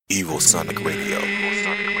Evosonic Radio.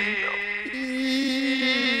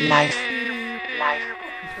 Live.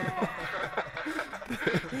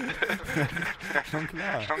 Schon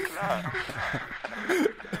klar.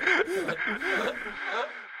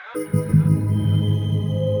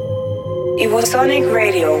 Evosonic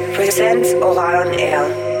Radio presents Ohral on Air.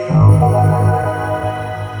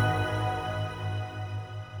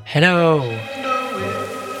 Hello!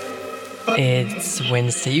 It's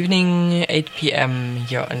Wednesday evening, 8 p.m.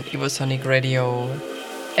 here on Evosonic Radio.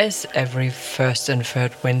 As every first and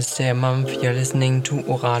third Wednesday a month, you're listening to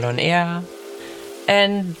Ohral on Air.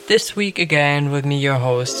 And this week again with me, your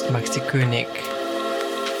host, Maxi König.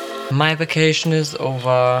 My vacation is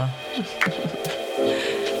over.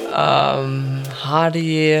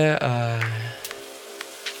 Hardy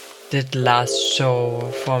did last show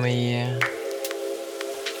for me.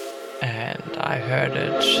 And I heard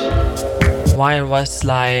it while I was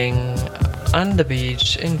lying on the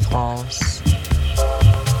beach in France.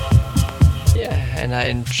 Yeah, and I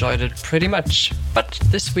enjoyed it pretty much. But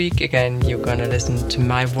this week again you're gonna listen to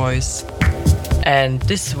my voice. And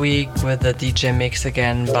this week with the DJ mix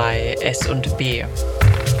again by SundB.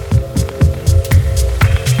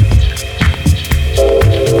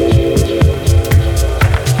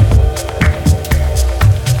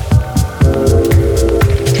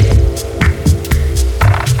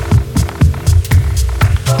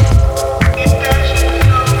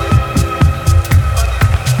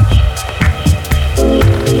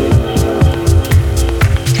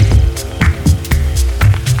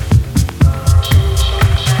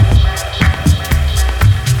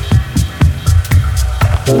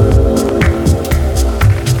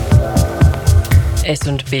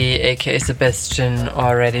 SundB aka Sebastian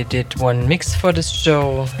already did one mix for this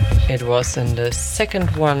show. It was in the second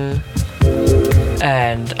one.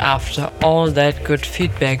 And after all that good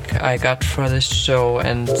feedback I got for this show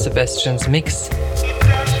and Sebastian's mix,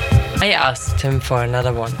 I asked him for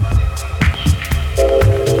another one.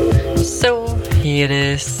 So here it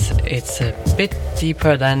is. It's a bit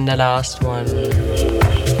deeper than the last one.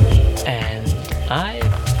 And I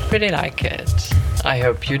really like it. I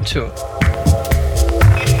hope you too.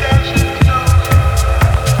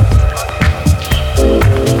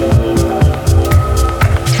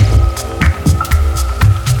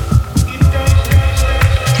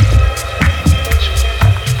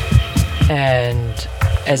 And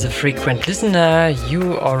as a frequent listener,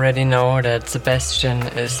 you already know that Sebastian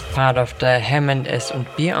is part of the Hammond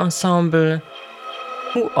S&B ensemble,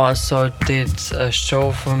 who also did a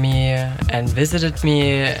show for me and visited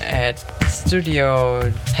me at the studio,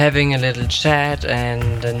 having a little chat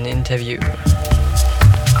and an interview.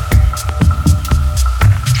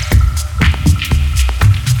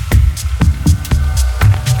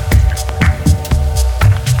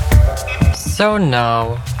 So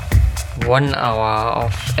now, 1 hour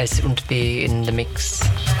of S&B in the mix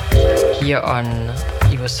here on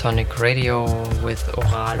Evosonic Radio with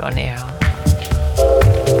Ohral on Air.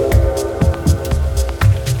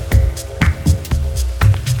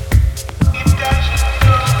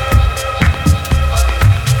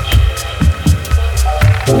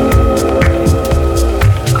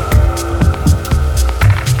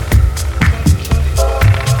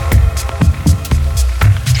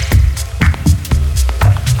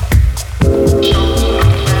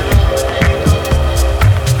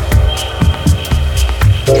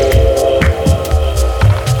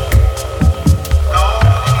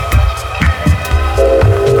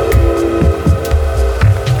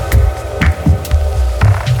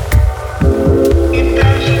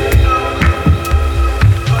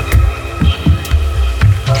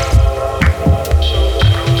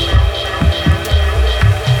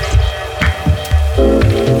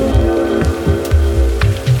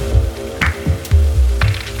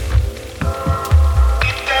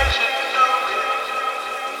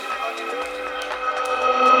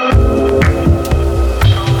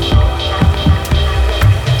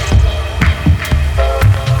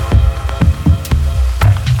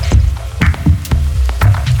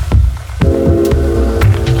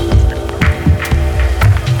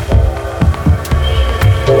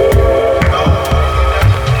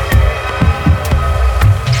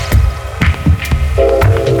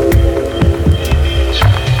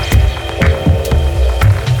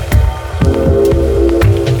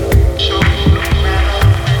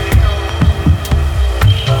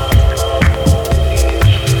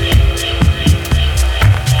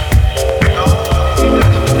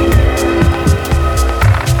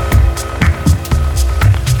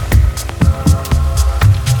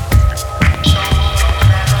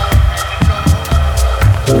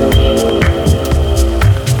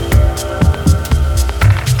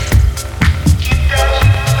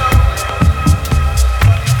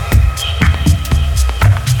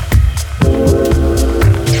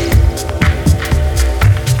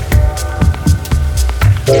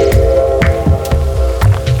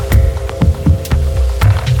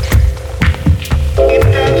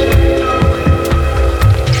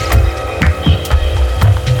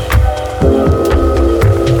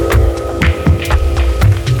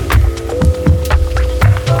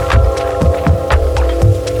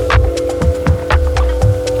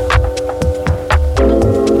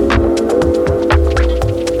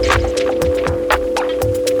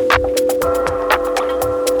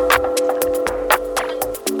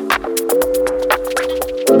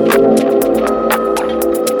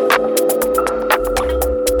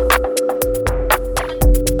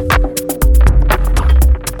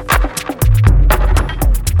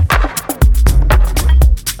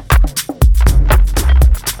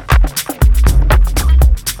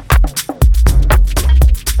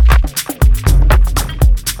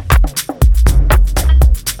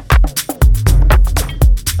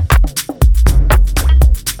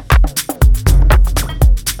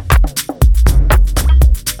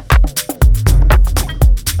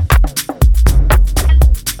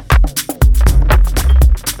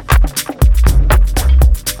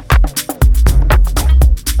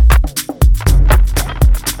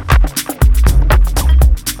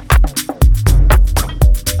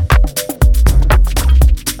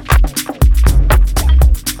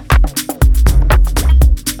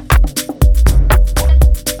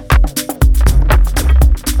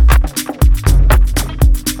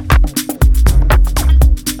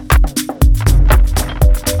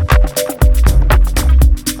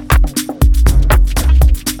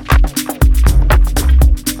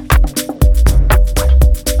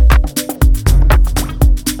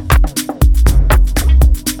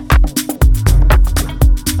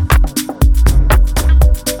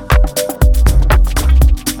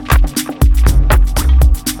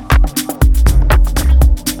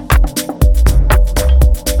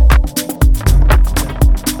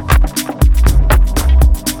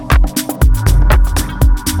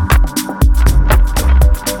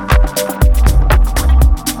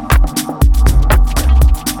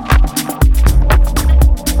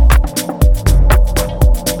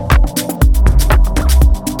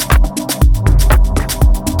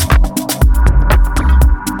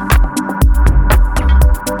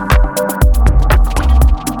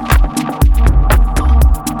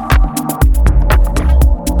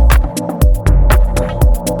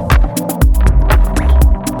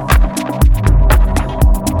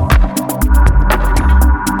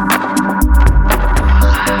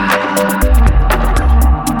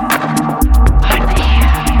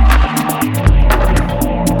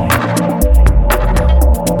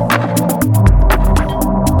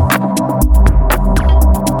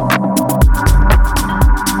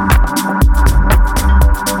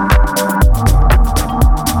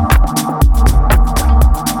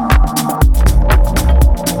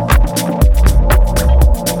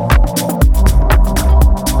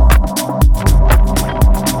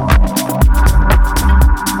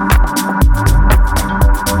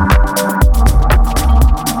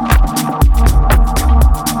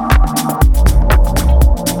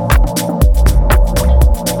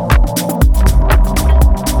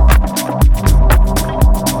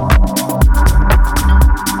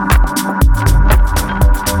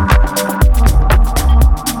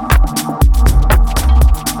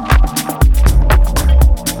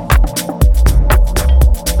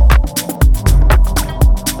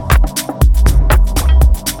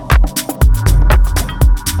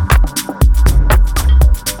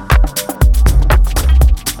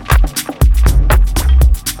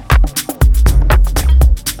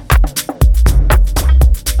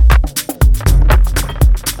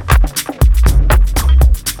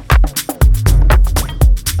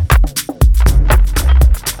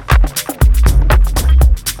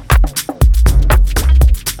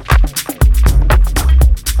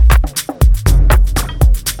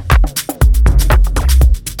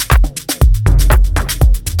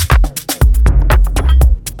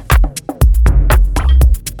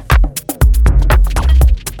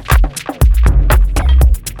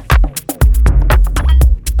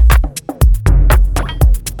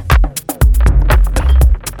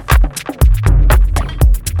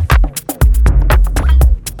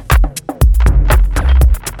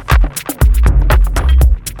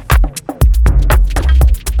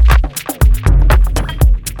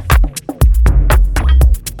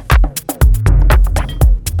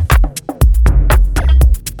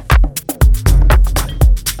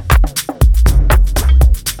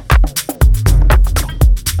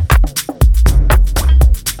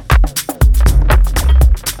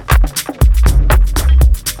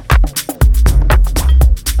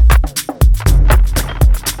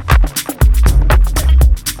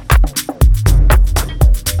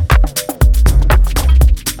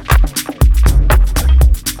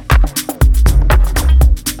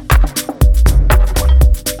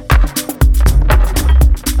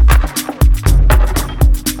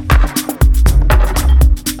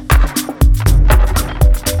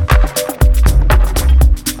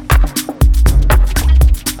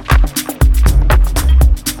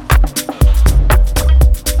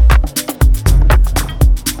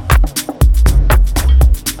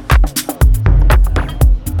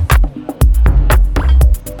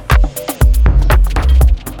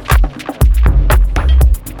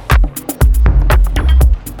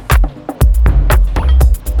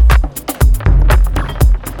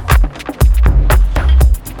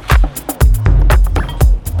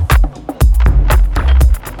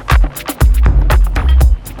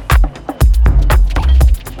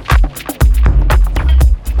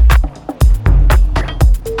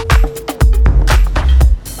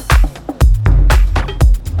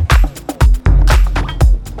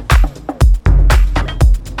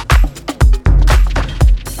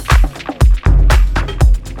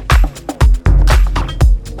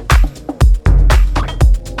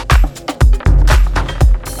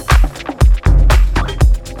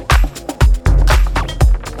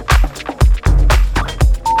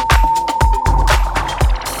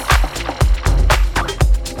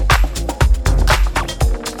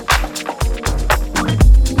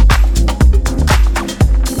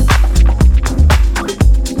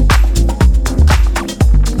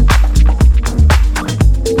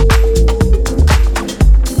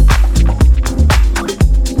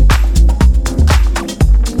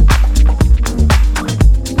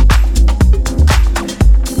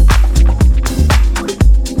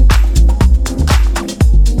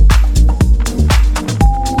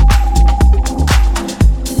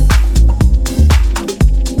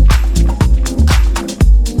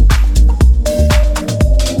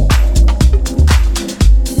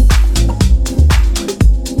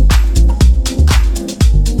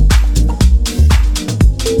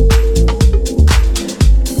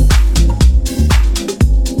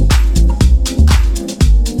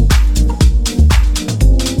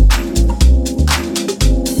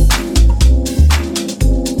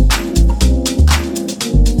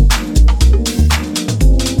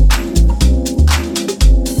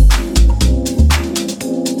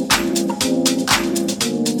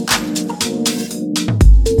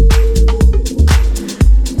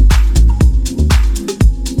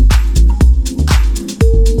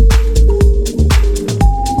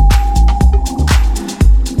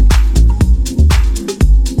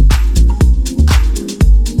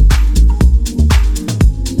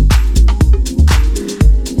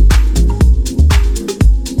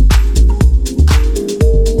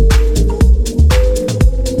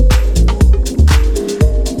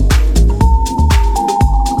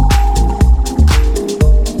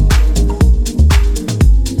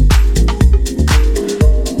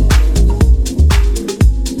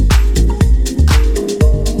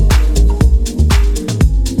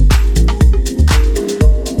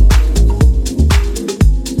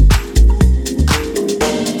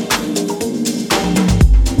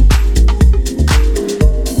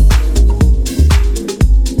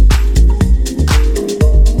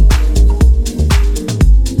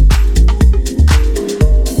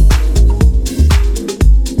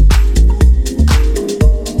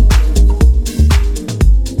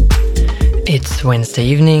 It's Wednesday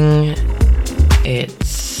evening.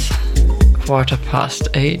 It's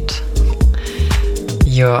 8:15.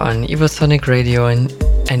 You're on Evosonic Radio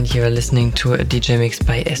and you're listening to a DJ mix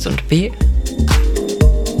by SundB.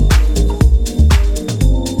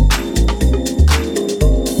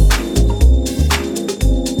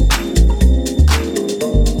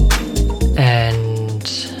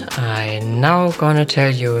 Now gonna tell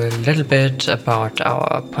you a little bit about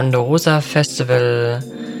our Ponderosa festival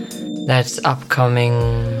that's upcoming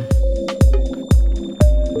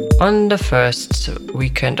on the first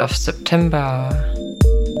weekend of September.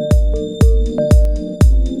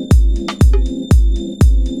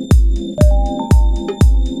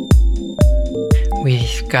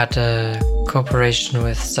 We've got a cooperation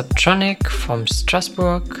with Subtronic from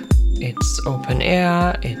Strasbourg. It's open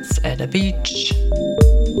air, it's at a beach.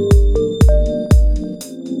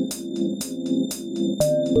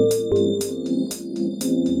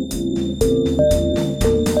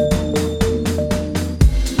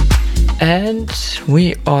 And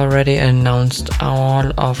we already announced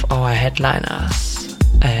all of our headliners.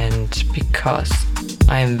 And because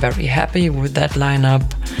I'm very happy with that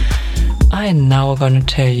lineup, I'm now gonna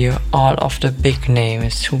tell you all of the big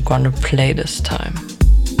names who gonna play this time.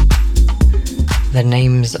 The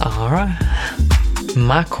names are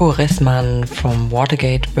Marco Rissmann from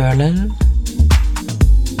Watergate Berlin,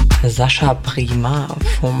 Sascha Prima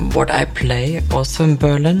from What I Play, also in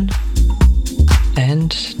Berlin,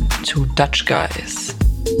 and two Dutch guys,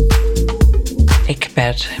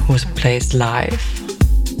 Egbert, who plays live,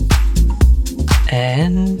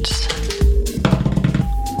 and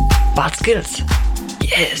Bart Skills.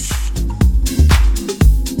 Yes!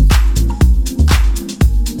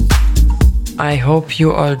 I hope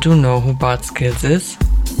you all do know who Bart Skills is.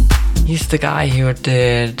 He's the guy who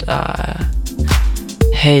did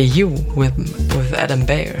Hey You with Adam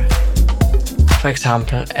Beyer, for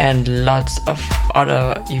example, and lots of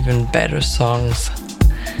other even better songs.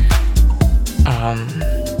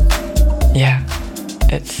 Yeah,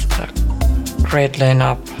 it's a great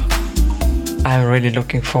lineup. I'm really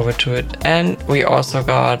looking forward to it. And we also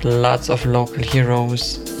got lots of local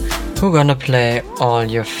heroes who gonna play all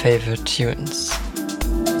your favorite tunes.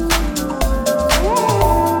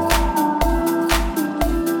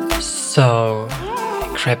 So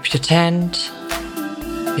grab your tent,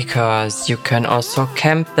 because you can also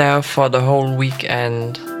camp there for the whole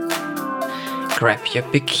weekend. Grab your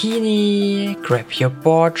bikini, grab your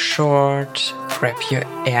board short, grab your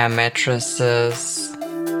air mattresses,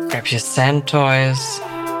 grab your sand toys,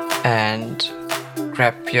 and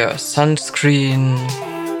grab your sunscreen,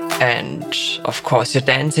 and of course your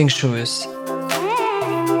dancing shoes.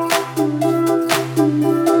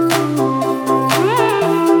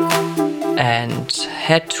 And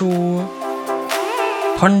head to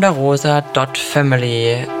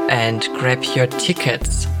ponderosa.family and grab your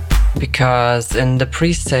tickets, because in the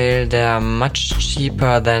pre-sale they are much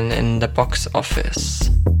cheaper than in the box office.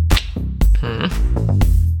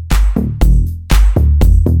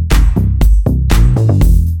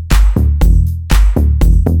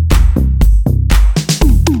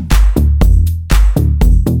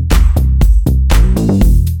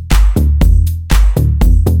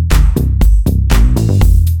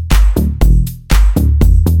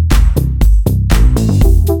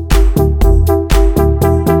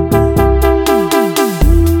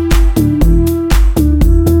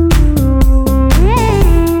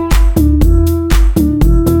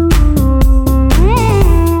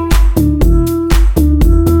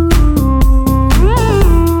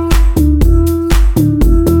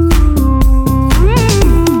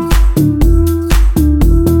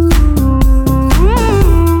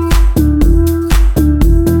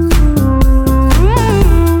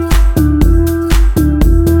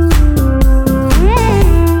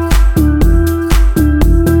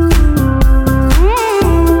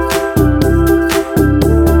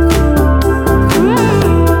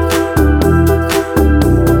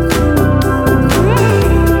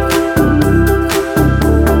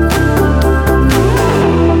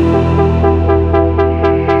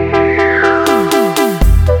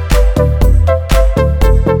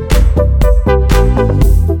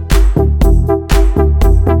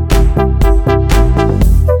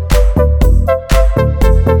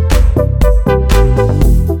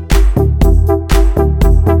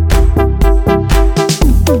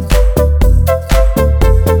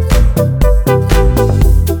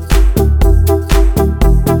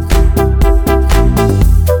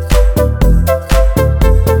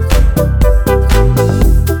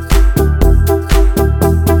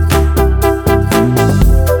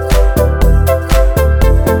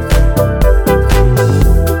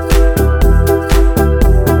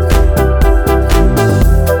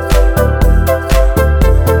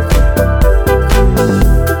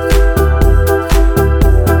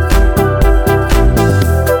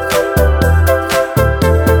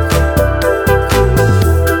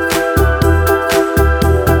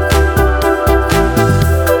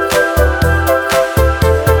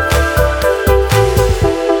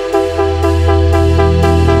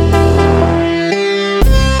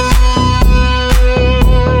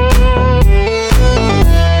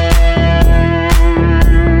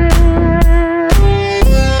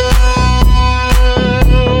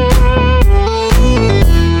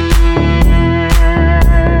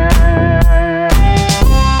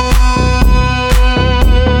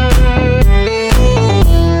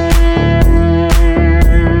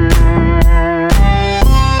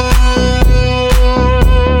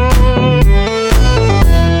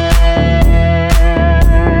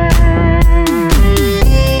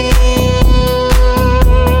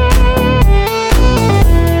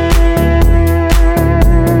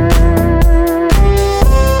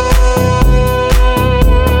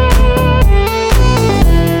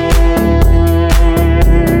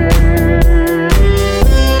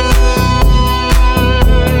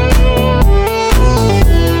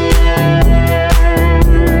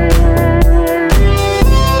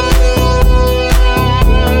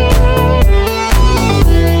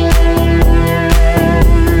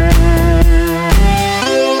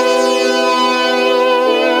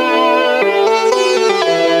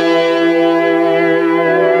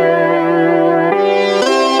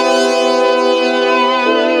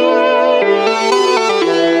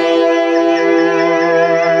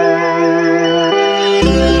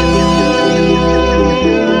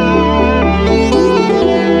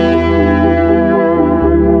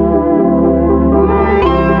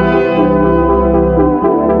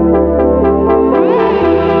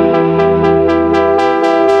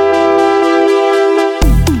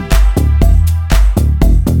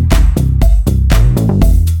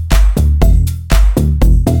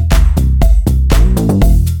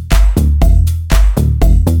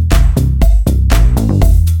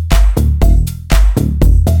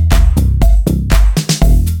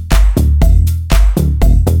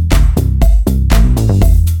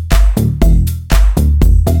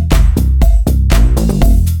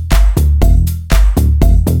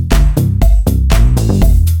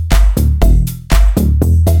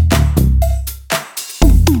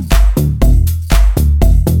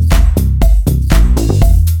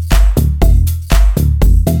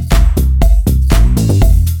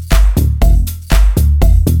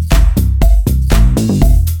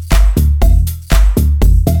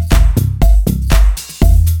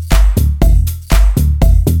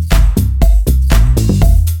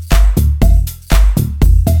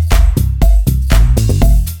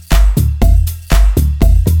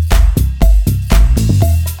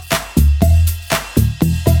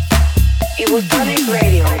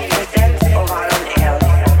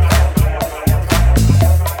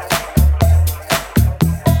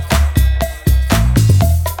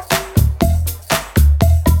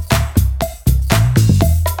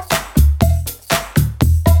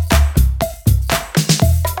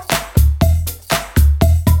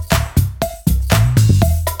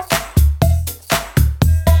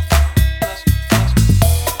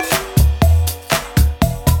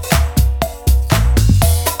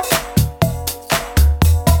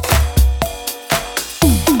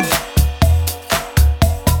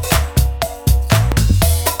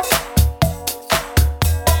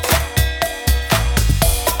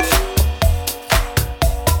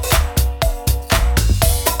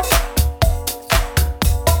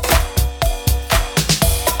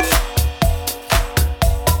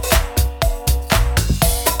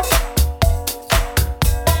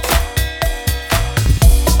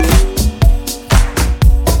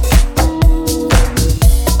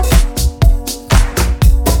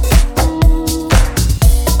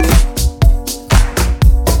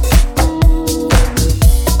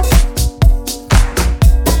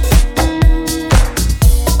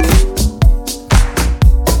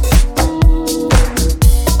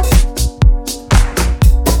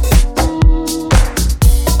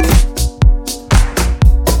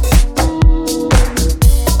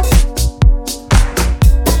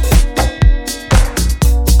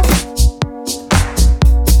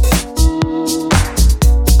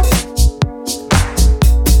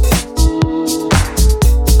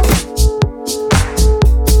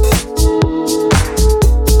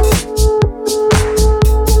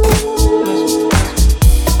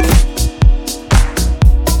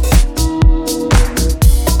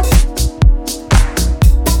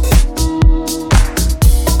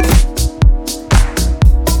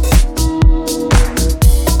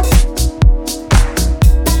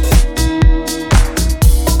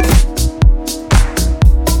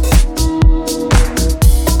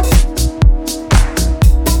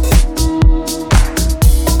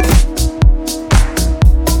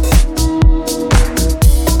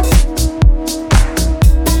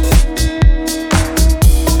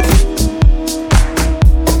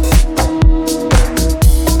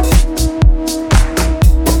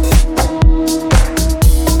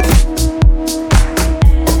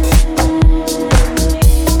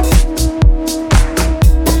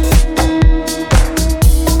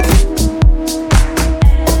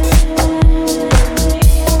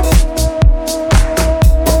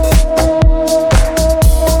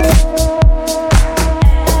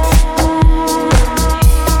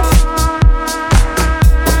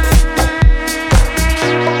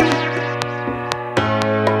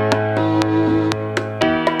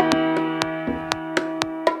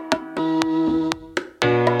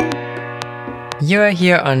 You're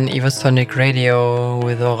here on Evosonic Radio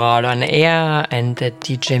with Ohral on air and the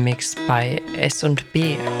DJ mix by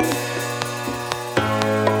SundB.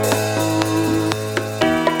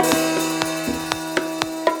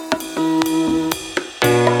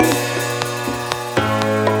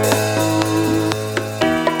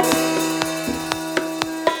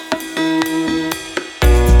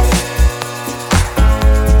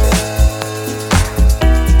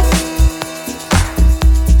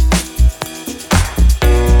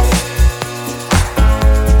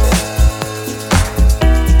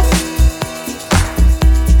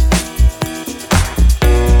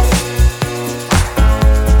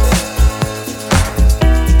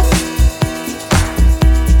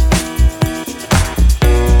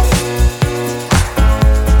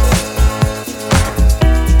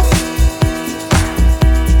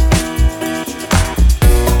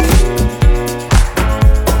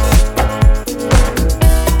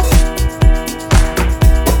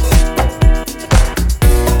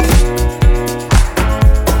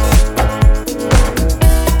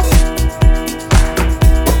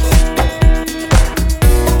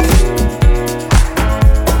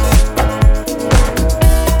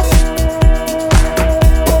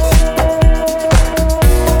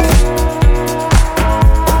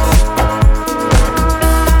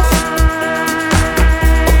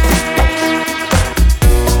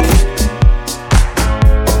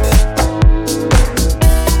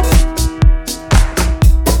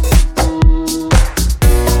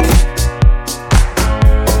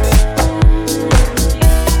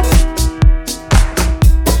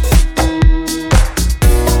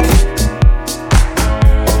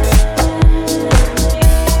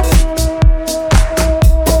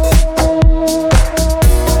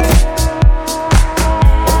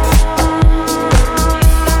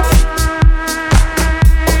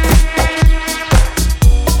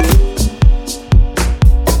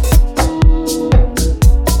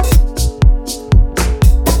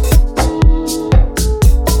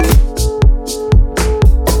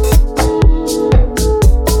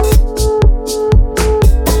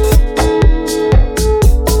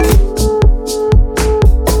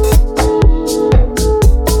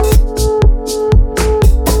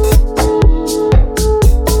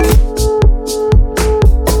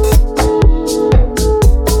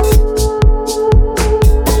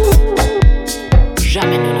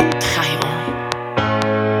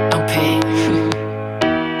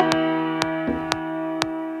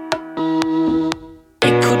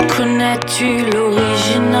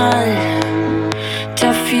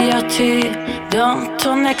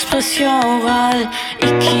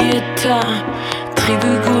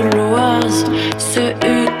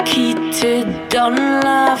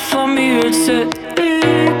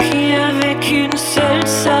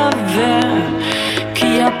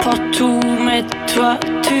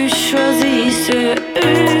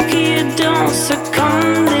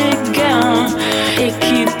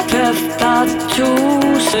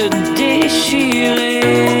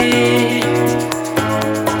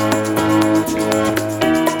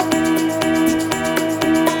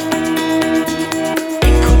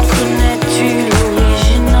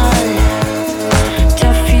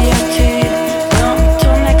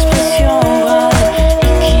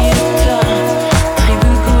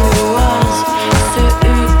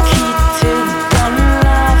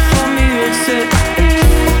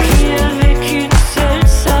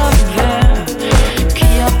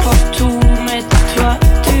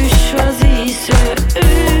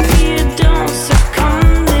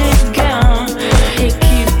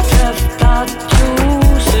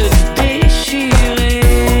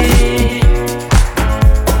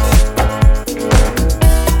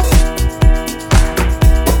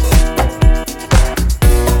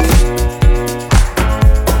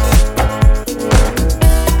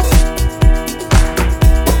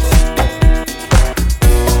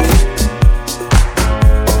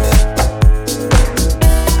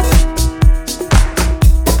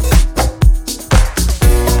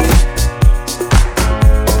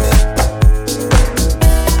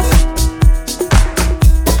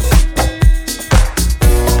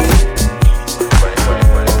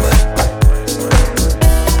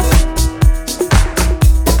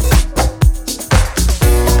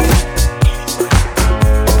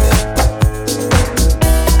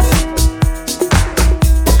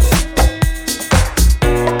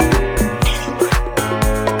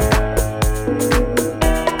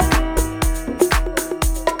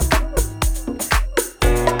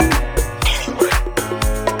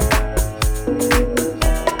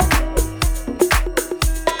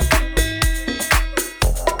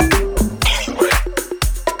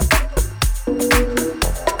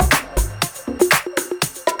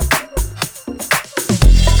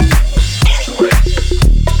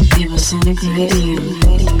 Evosonic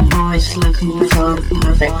Radio, always looking for the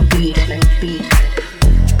perfect beat.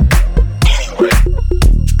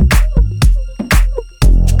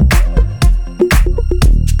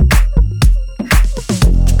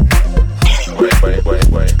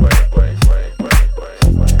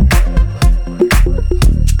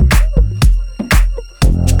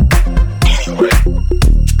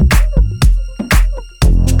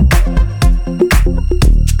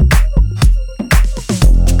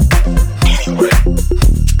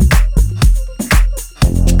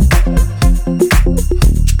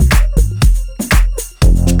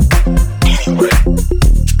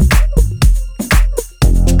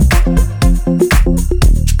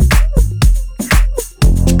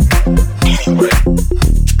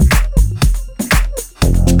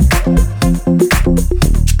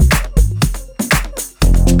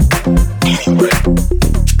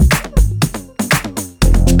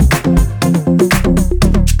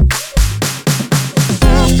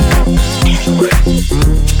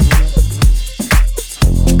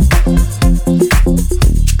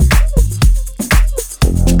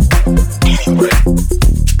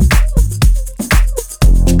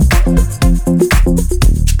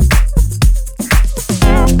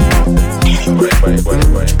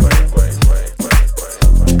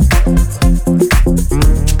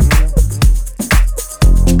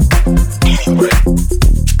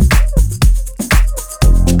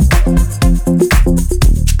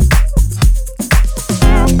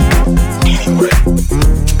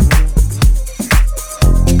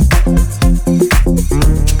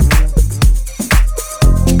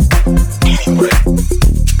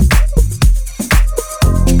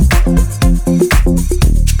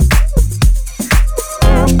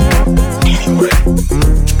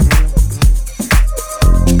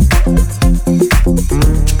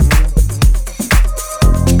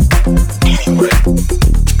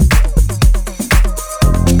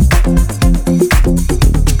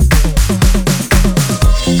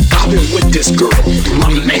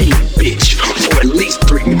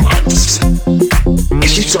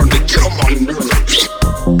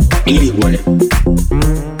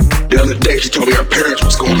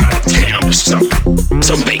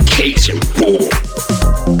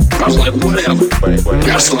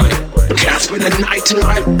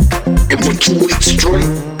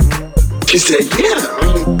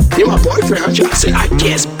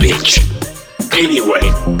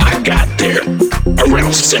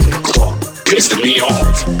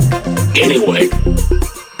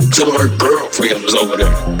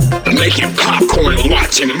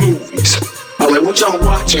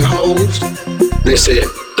 They said,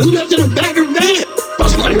 who left in the back of the van? I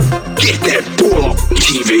was like, get that bull off the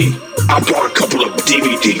TV. I brought a couple of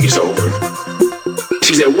DVDs over.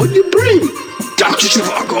 She said, what'd you bring? Dr.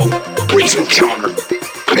 Zhivago, Breeze Encounter,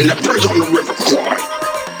 and the Birds on the River Cry.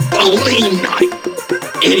 A lean night.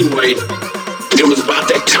 Anyway, it was about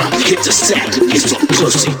that time to hit the sack and get some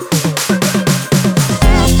pussy.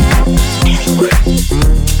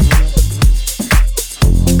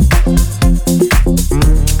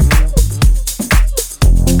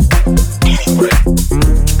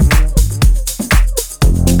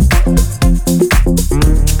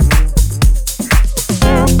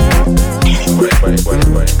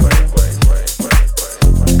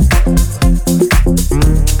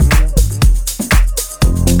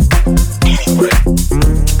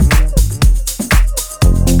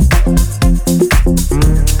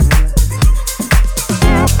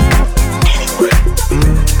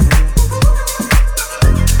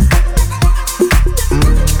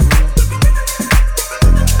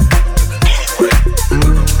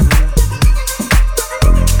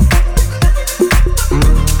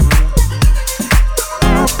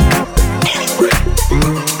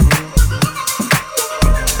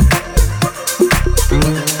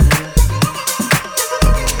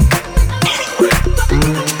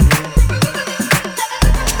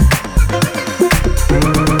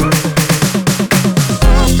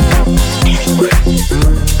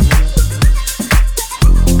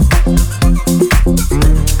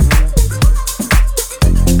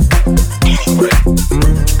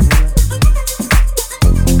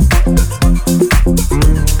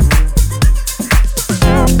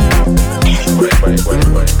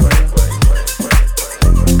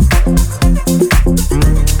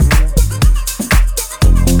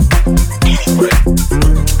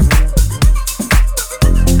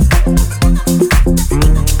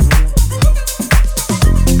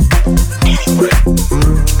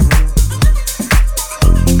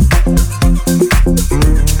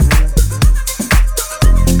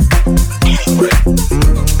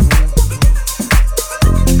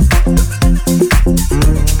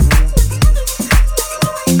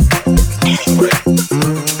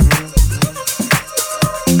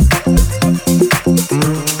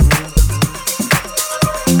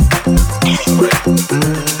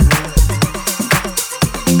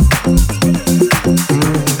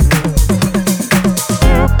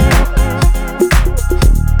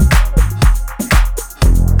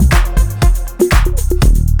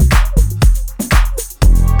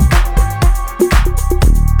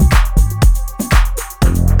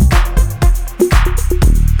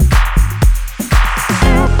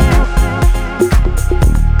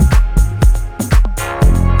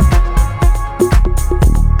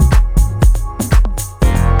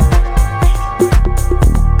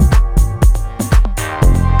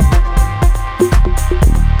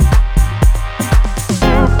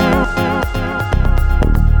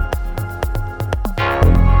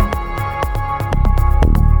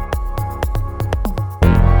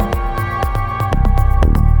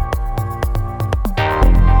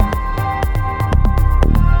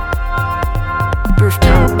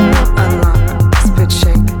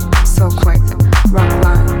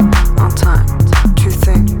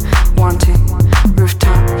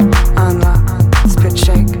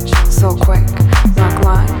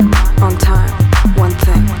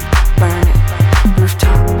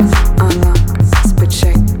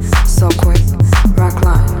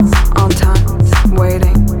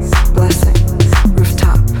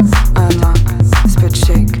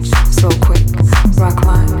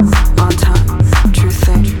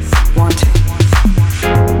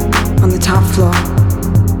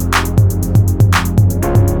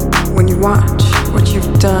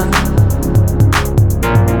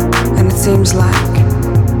 seems like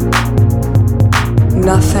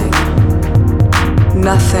nothing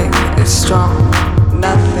is strong.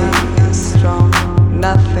 Nothing is strong.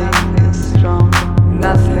 Nothing is strong.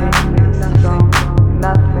 Nothing is strong.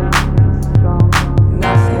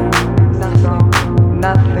 Nothing is strong.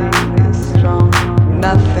 Nothing is strong.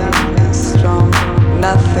 Nothing is strong.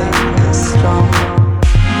 Nothing is strong.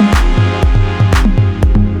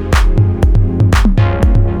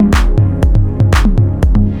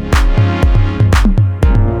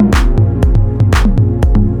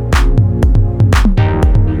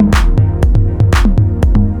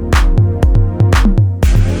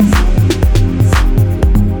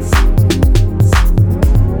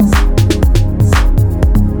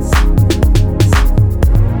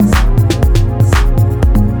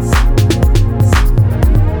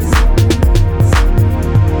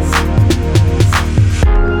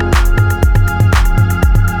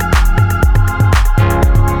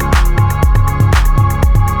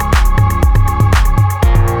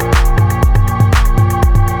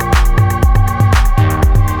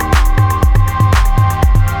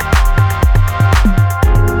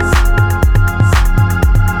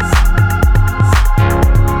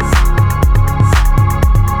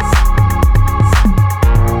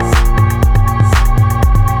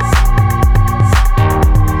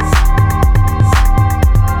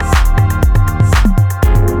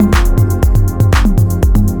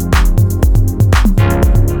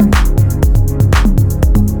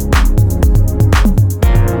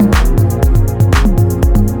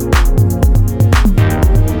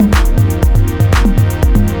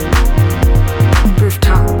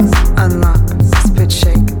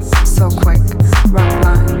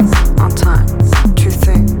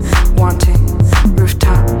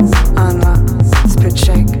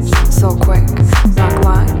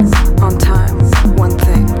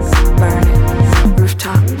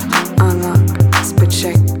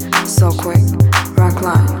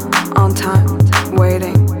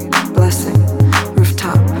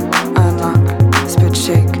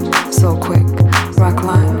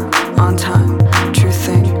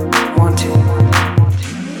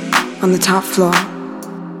 Floor.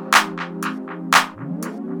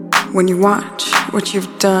 When you watch what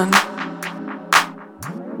you've done,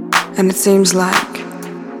 and it seems like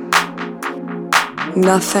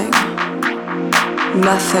nothing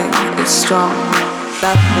is strong.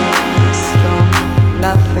 Nothing is strong.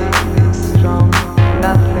 Nothing is strong.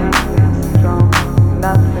 Nothing is strong.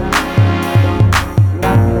 Nothing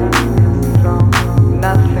is strong.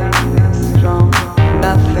 Nothing is strong.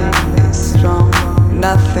 Nothing is strong.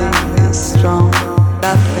 Nothing is strong.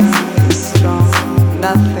 Nothing is strong.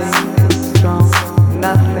 Nothing is strong.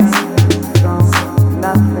 Nothing is strong.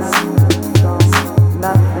 Nothing is strong.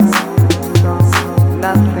 Nothing is strong.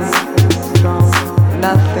 Nothing is strong.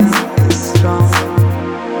 Nothing is strong.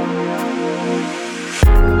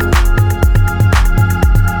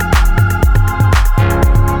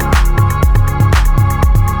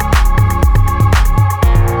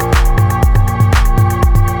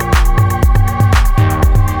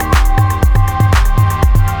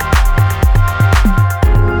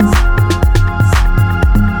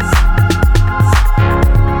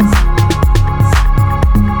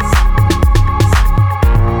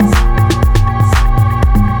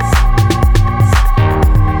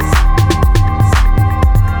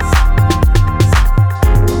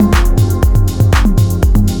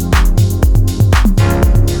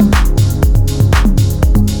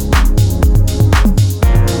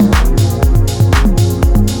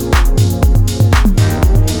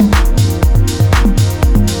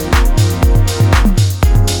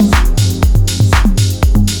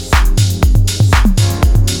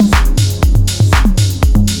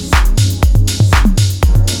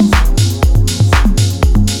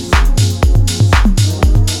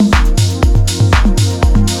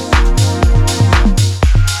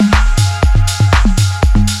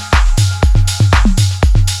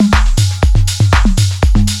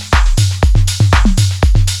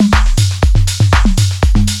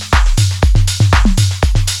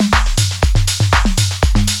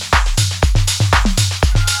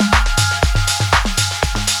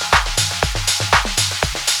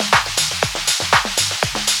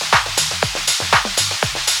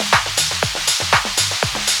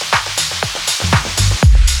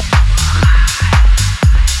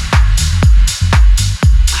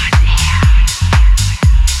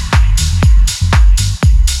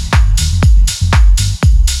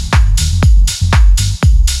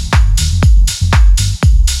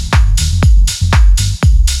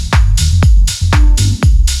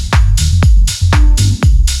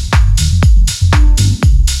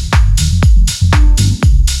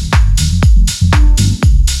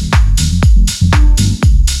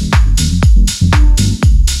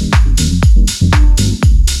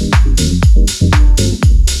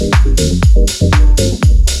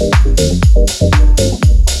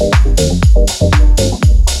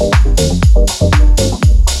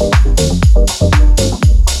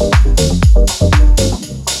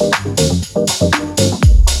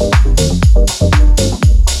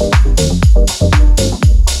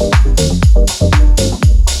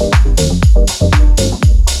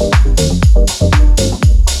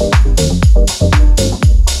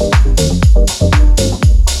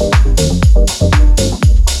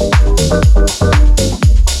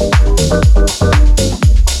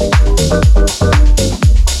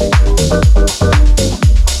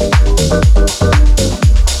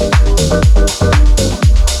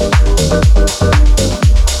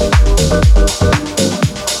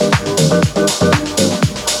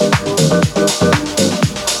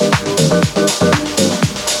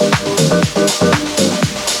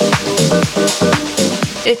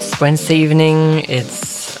 It's Wednesday evening,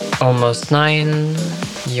 it's almost 9.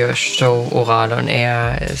 Your show Ohral on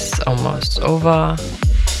Air is almost over.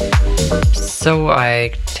 So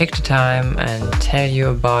I take the time and tell you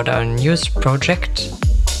about our newest project.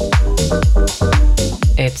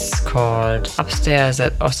 It's called Upstairs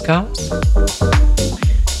at Oscars.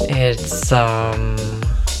 It's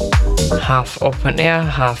half open air,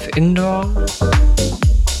 half indoor.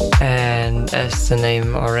 And as the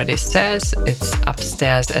name already says, it's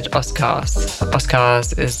Upstairs at Oscars.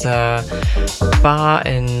 Oscars is a bar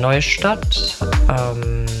in Neustadt,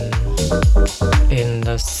 in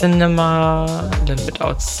the cinema, a little bit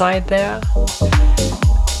outside there.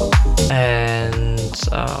 And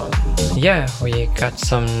we got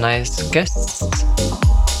some nice guests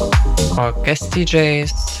or guest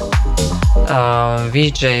DJs.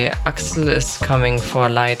 VJ Axel is coming for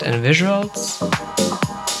light and visuals.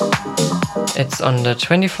 It's on the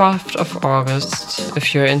 24th of August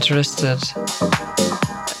if you're interested.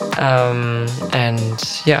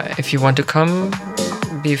 If you want to come,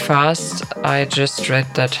 be fast. I just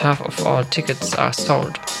read that half of all tickets are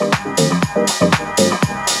sold.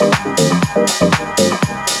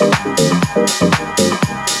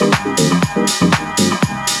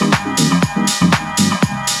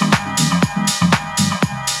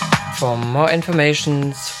 For more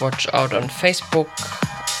information, watch out on Facebook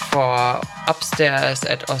for Upstairs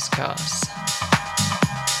at Oscars.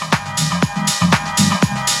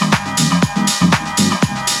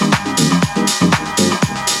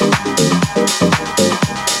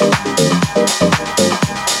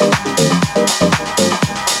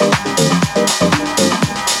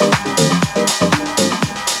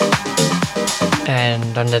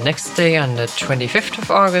 And on the next day, on the 25th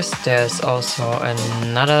of August, there's also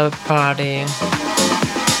another party.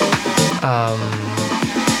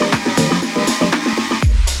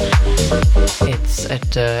 It's at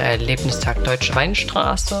the Erlebnistag Deutsche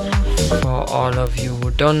Weinstraße. For all of you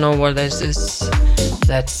who don't know what this is,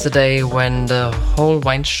 that's the day when the whole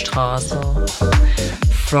Weinstraße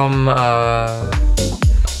from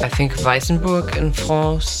I think Weißenburg in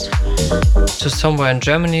France to somewhere in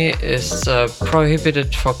Germany is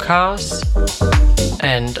prohibited for cars,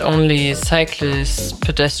 and only cyclists,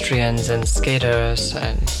 pedestrians and skaters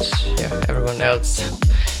and everyone else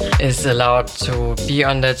is allowed to be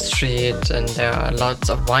on that street. And there are lots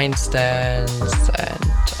of wine stands and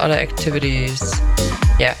other activities.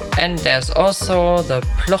 And there's also the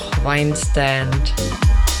Ploch wine stand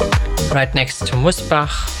right next to Musbach.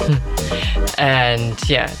 And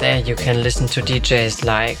there you can listen to DJs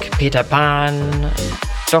like Peter Pan,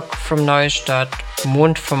 Doc from Neustadt,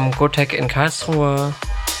 Mond from Gotek in Karlsruhe,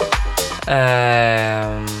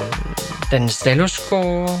 Dennis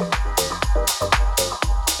Delushko,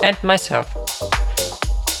 and myself.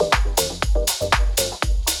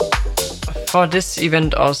 For this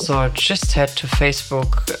event also just head to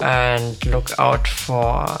Facebook and look out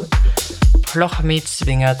for Ploch meets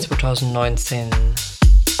Swinger 2019.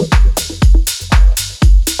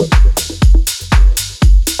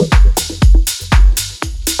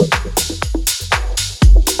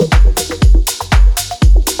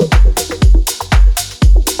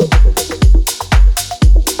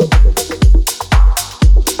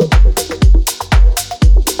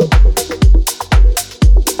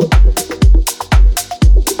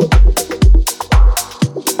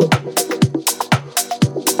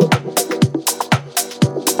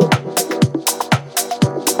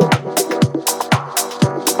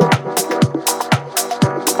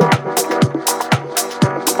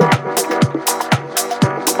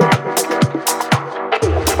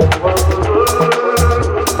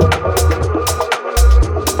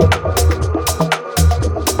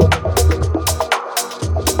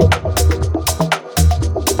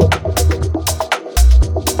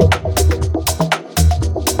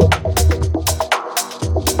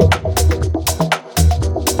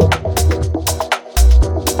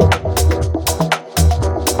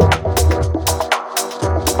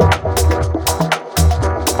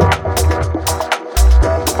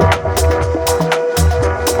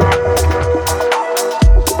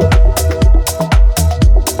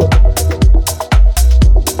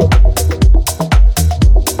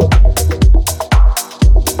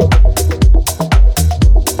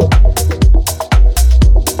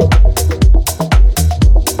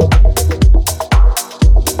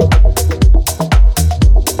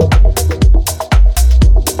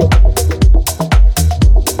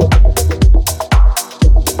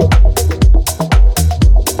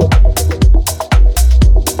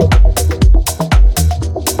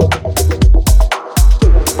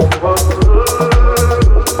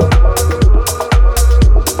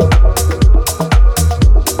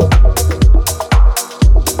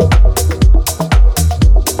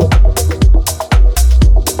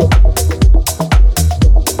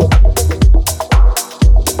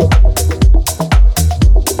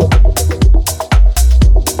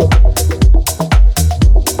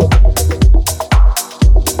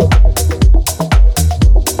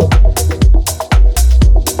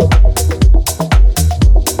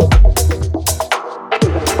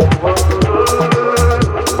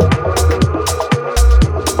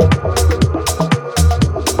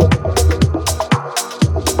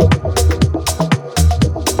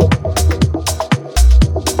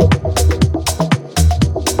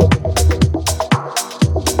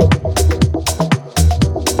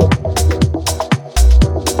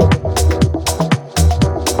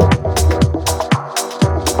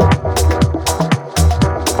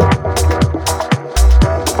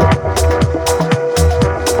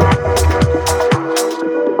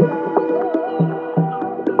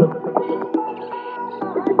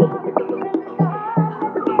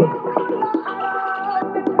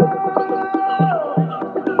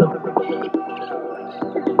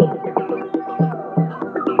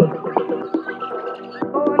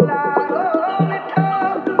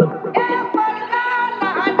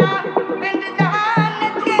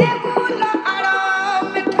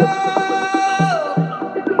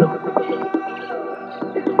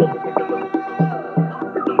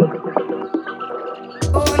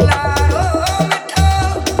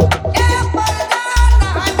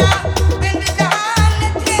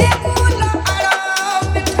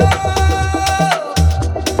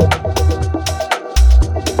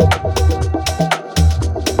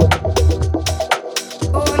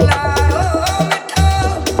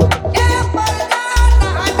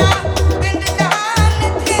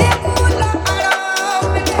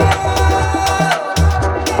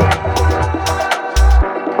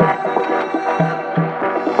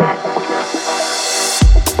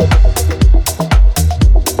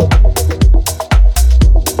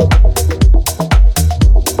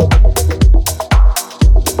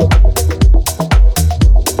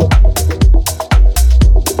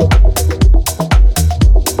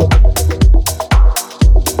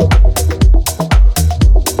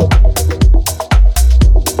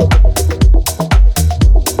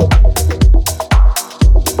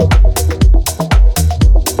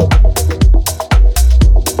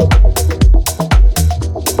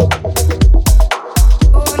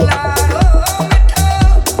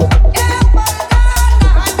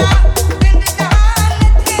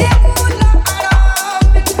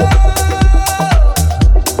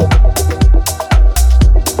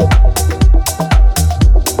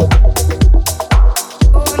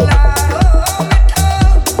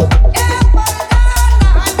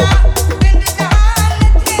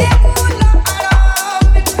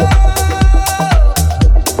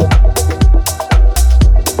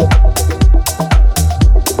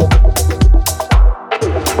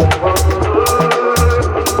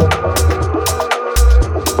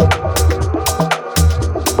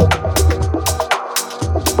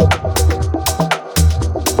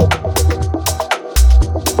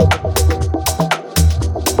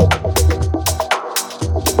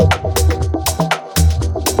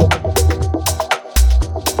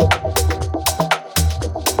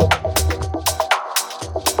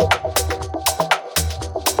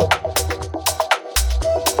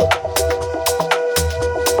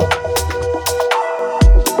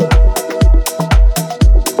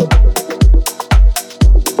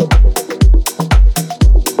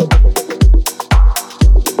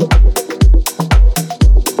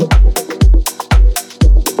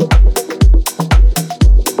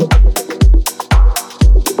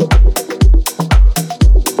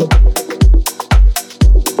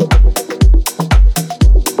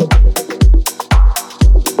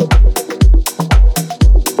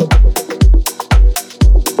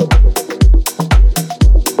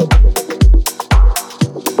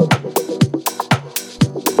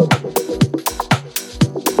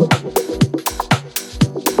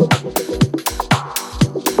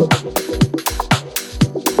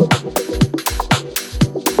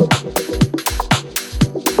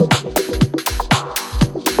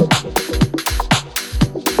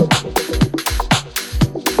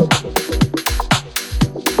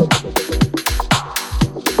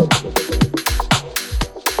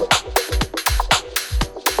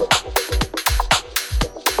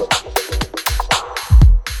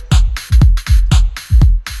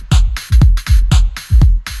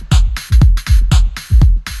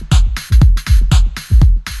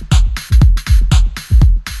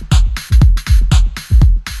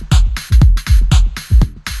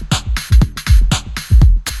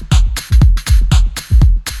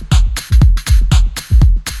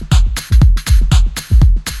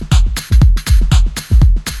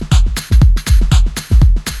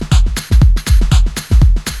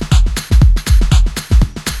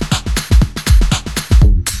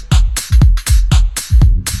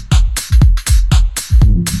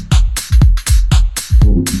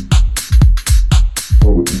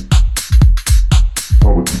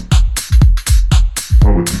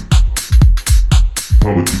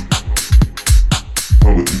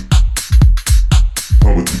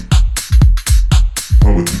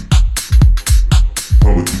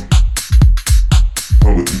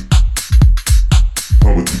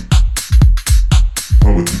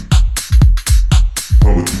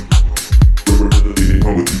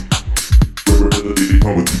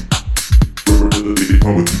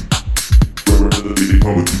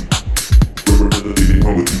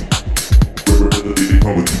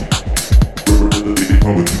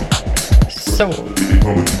 So,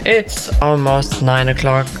 it's almost 9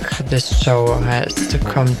 o'clock. This show has to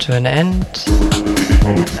come to an end.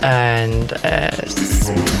 And as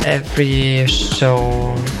every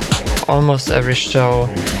show, almost every show,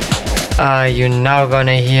 you're now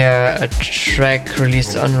gonna hear a track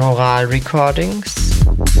released on Ohral recordings.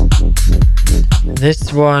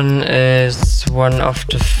 This one is one of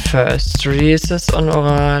the first releases on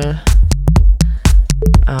Ohral.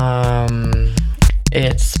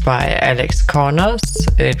 It's by Alex Corners.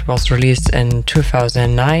 It was released in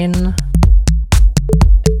 2009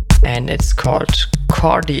 and it's called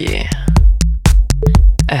Cordy.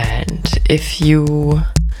 And if you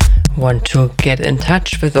want to get in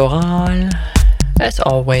touch with Ohral, as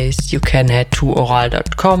always, you can head to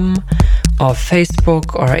ohral.com or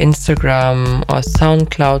Facebook or Instagram or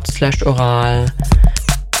SoundCloud/Ohral.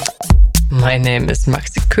 My name is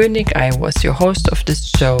Maxi König. I was your host of this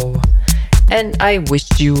show. And I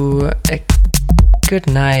wish you a good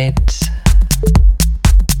night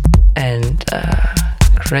and a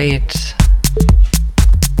great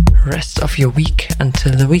rest of your week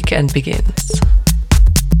until the weekend begins.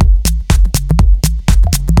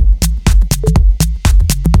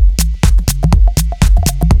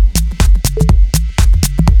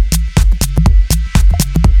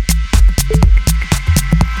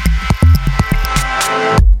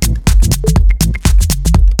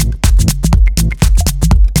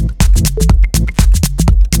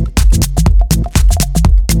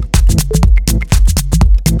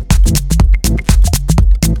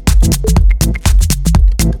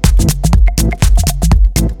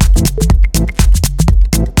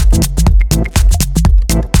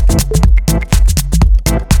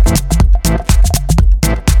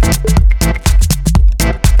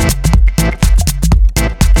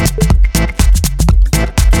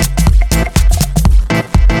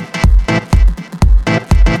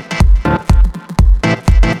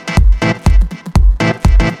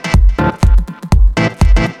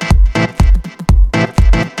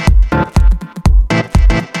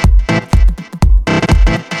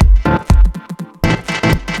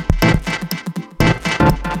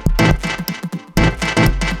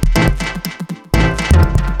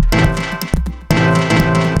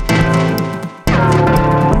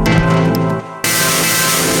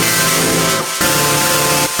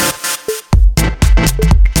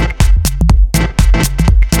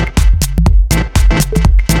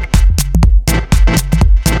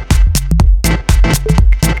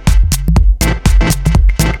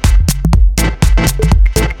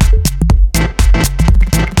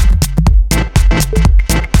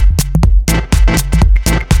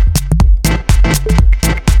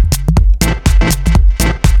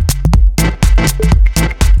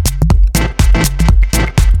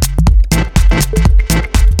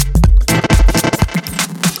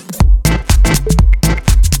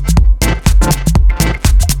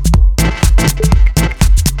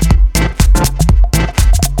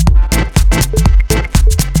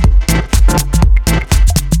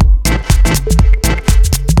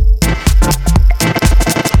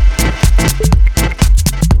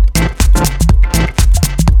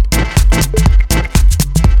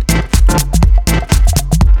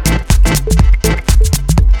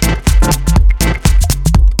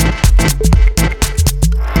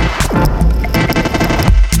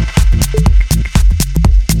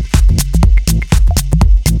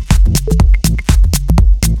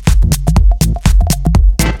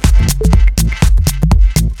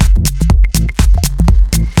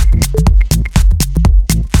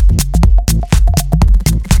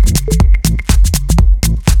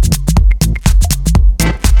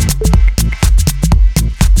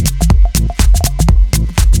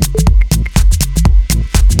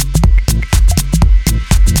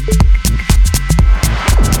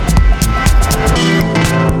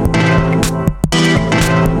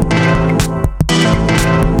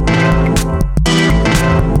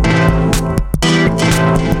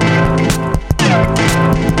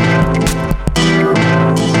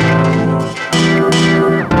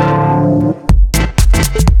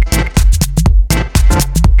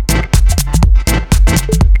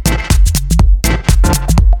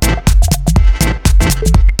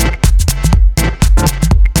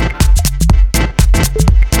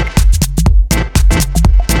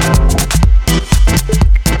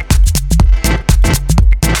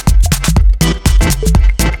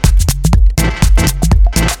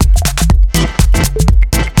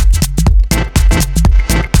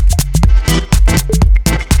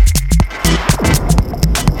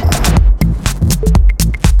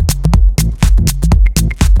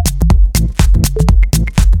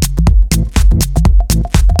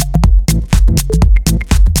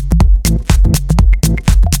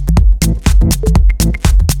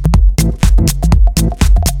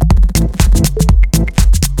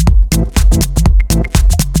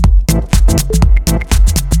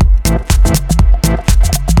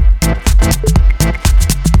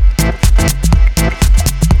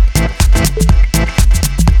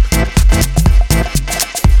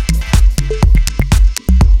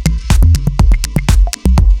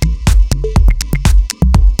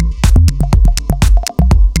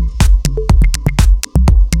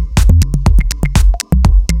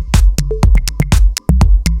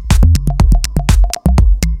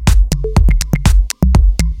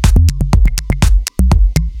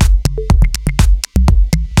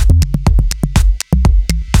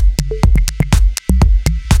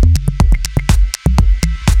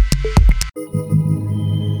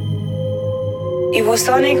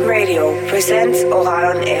 Evosonic Radio presents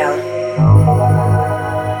Ohral on Air.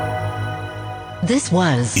 This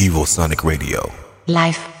was Evosonic Radio.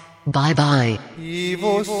 Life. Bye bye.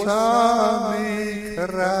 Evosonic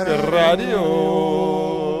Radio.